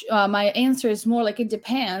question, my answer is more like it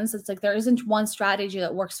depends. It's like there isn't one strategy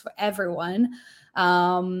that works for everyone.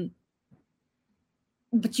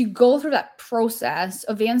 But you go through that process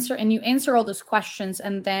of you answer all those questions,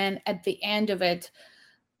 and then at the end of it,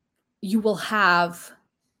 you will have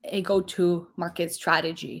a go-to market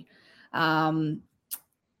strategy.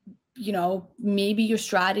 Maybe your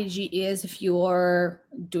strategy is, if you're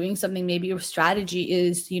doing something, maybe your strategy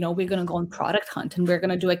is, we're going to go on Product Hunt and we're going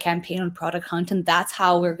to do a campaign on Product Hunt. And that's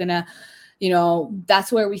how we're going to,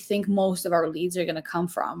 that's where we think most of our leads are going to come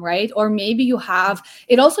from, right? Or maybe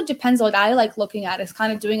it also depends. What I like looking at is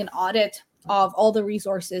kind of doing an audit of all the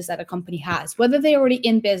resources that a company has, whether they're already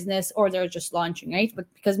in business or they're just launching, right?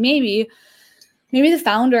 But because maybe the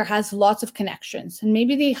founder has lots of connections, and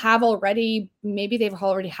maybe they've already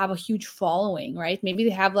have a huge following, right? Maybe they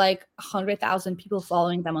have like 100,000 people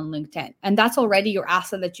following them on LinkedIn. And that's already your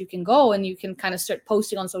asset that you can go and you can kind of start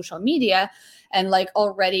posting on social media and like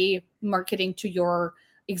already marketing to your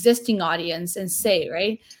existing audience and say,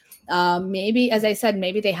 right? Maybe, as I said,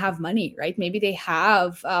 maybe they have money, right? Maybe they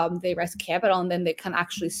raise capital, and then they can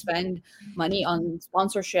actually spend money on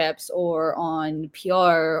sponsorships or on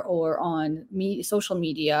PR or on social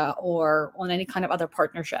media or on any kind of other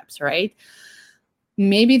partnerships, right?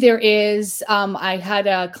 Maybe there is, I had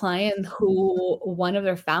a client who, one of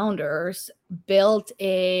their founders built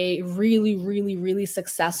a really, really, really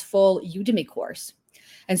successful Udemy course.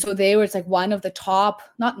 And so it was the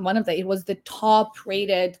top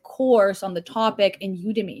rated course on the topic in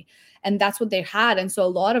Udemy. And that's what they had. And so a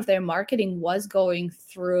lot of their marketing was going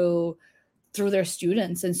through their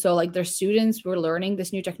students. And so like their students were learning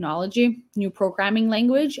this new technology, new programming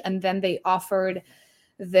language. And then they offered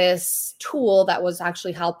this tool that was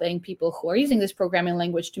actually helping people who are using this programming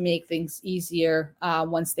language to make things easier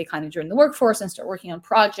once they kind of join the workforce and start working on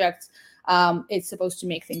projects. It's supposed to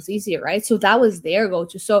make things easier, right? So that was their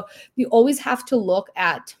go-to. So you always have to look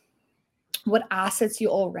at what assets you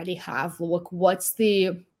already have. Look, what's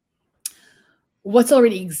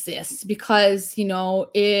already exists, because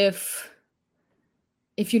if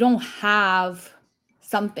you don't have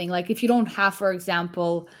something, like if you don't have, for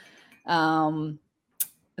example,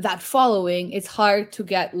 that following, it's hard to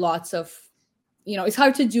get lots of, it's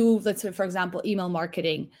hard to do, let's say, for example, email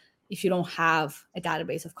marketing if you don't have a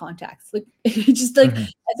database of contacts. Like just like,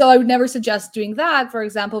 so I would never suggest doing that, for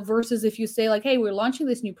example, versus if you say like, hey, we're launching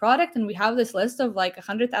this new product and we have this list of like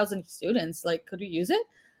 100,000 students, like, could you use it?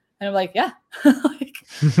 And I'm like, yeah, like,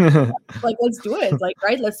 let's do it. Like,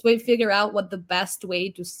 right. Let's figure out what the best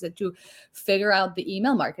way to figure out the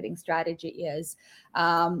email marketing strategy is.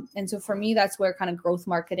 And so for me, that's where kind of growth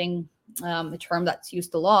marketing, the term that's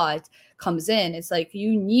used a lot, comes in. It's like,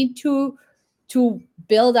 you need to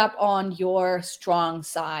build up on your strong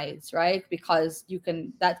sides, right? Because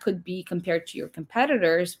that could be compared to your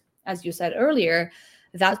competitors, as you said earlier,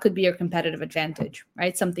 that could be your competitive advantage,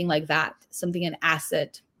 right? Something like that, an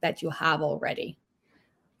asset that you have already.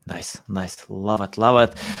 Nice. Love it.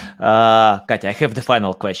 Katya, I have the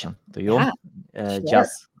final question to you. Yeah, sure.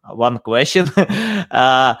 Just one question.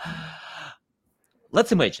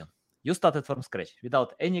 Let's imagine you started from scratch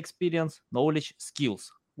without any experience, knowledge,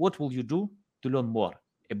 skills. What will you do to learn more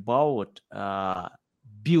about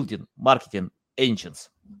building marketing engines?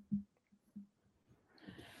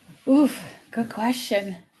 Oof, good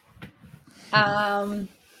question.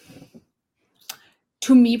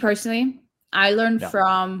 To me personally, I learned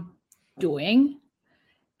from doing.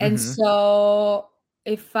 And so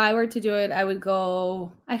if I were to do it, I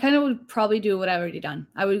kind of would probably do what I've already done.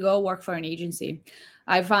 I would go work for an agency.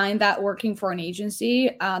 I find that working for an agency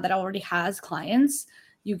that already has clients,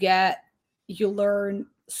 you learn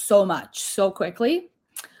so much so quickly.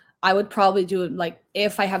 I would probably do it, like,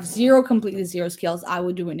 if I have completely zero skills, I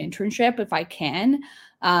would do an internship if I can.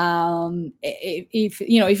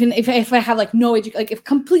 If I have like no education, like if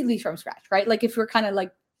completely from scratch, right? Like if we're kind of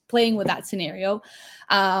like playing with that scenario,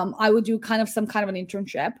 I would do some kind of an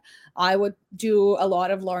internship. I would do a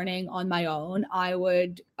lot of learning on my own. I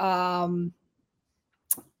would, I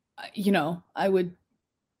would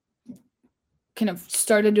kind of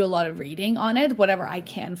start to do a lot of reading on it, whatever I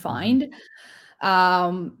can find.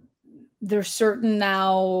 There's certain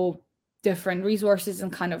now different resources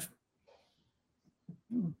and kind of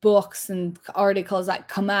books and articles that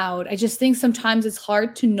come out. I just think sometimes it's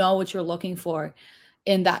hard to know what you're looking for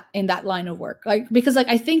in that line of work. Like, because like,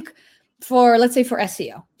 I think let's say for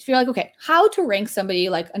SEO, if you're like, okay, how to rank somebody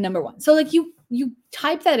like a number one. So like you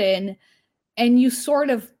type that in and you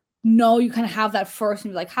sort of know, you kind of have that first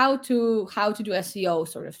and like how to do SEO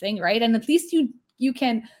sort of thing. Right. And at least you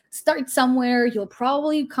can start somewhere. You'll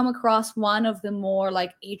probably come across one of the more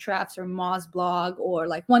like Ahrefs or Mozblog or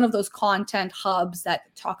like one of those content hubs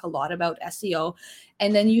that talk a lot about SEO.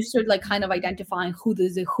 And then you start like kind of identifying who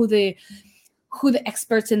the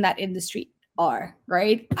experts in that industry are,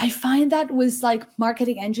 right? I find that with like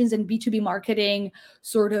marketing engines and B2B marketing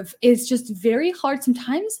sort of is just very hard.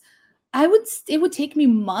 Sometimes it would take me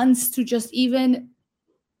months to just even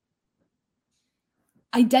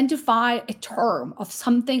identify a term of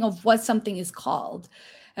what something is called,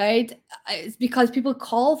 right? It's because people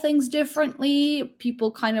call things differently.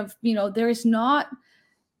 People kind of,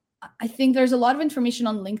 I think there's a lot of information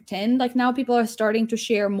on LinkedIn. Like now people are starting to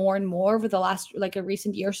share more and more over the last, like a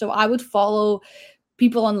recent year. So I would follow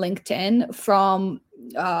people on LinkedIn from,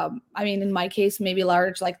 in my case, maybe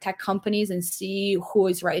large like tech companies and see who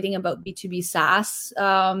is writing about B2B SaaS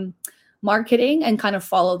marketing and kind of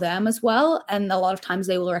follow them as well. And a lot of times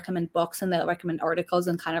they will recommend books and they'll recommend articles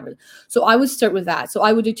and so I would start with that. So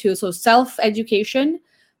I would do too. So self-education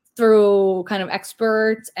through kind of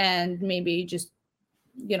experts and maybe just,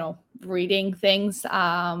 reading things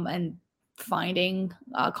and finding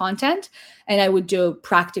content. And I would do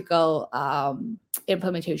practical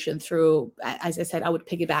implementation through, as I said, I would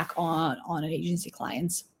piggyback on agency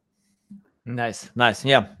clients. Nice.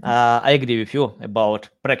 Yeah, I agree with you about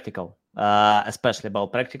practical. Especially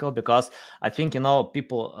about practical, because I think,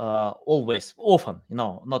 people often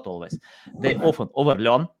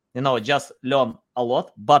overlearn, just learn a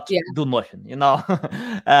lot, but do nothing,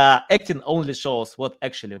 acting only shows what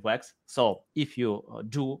actually works. So if you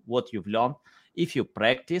do what you've learned, if you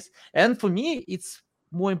practice, and for me, it's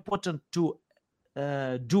more important to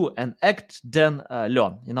do and act than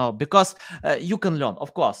learn, because you can learn,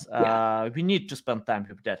 of course. We need to spend time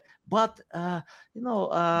with that, but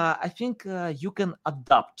I think you can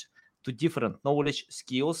adapt to different knowledge,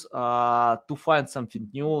 skills, to find something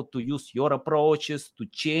new, to use your approaches, to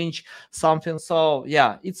change something. So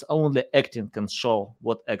yeah, it's only acting can show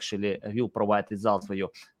what actually will provide results for you.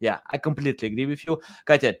 Yeah, I completely agree with you.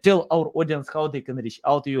 Katya, tell our audience how they can reach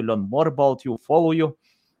out to you, learn more about you, follow you.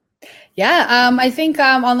 Yeah, I think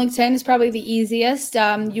on LinkedIn is probably the easiest.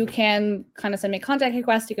 You can kind of send me a contact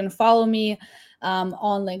request. You can follow me on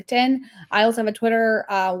LinkedIn. I also have a Twitter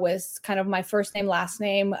with kind of my first name, last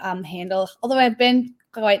name handle, although I've been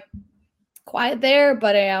quite quiet there,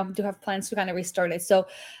 but I do have plans to kind of restart it. So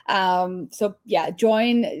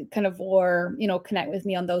join kind of, or, connect with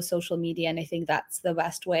me on those social media. And I think that's the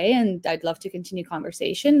best way. And I'd love to continue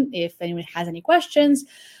conversation. If anyone has any questions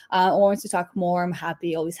or wants to talk more, I'm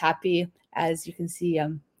always happy. As you can see,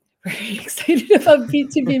 I'm very excited about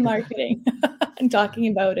B2B marketing and talking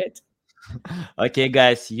about it. Okay,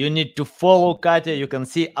 guys, you need to follow Katya. You can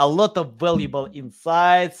see a lot of valuable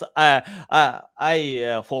insights.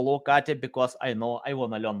 I follow Katya because I know I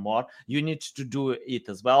want to learn more. You need to do it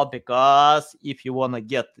as well, because if you want to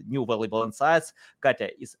get new valuable insights,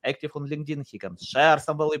 Katya is active on LinkedIn. He can share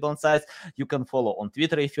some valuable insights. You can follow on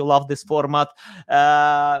Twitter if you love this format.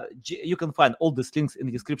 You can find all these links in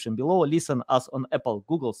the description below. Listen us on Apple,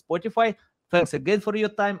 Google, Spotify. Thanks again for your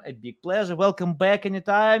time. A big pleasure. Welcome back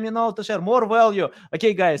anytime, to share more value.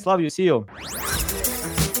 Okay, guys, love you. See you.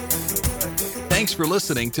 Thanks for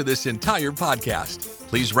listening to this entire podcast.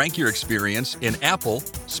 Please rank your experience in Apple,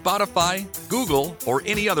 Spotify, Google, or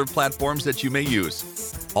any other platforms that you may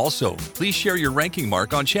use. Also, please share your ranking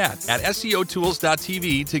mark on chat at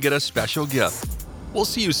SEOtools.tv to get a special gift. We'll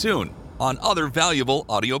see you soon on other valuable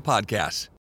audio podcasts.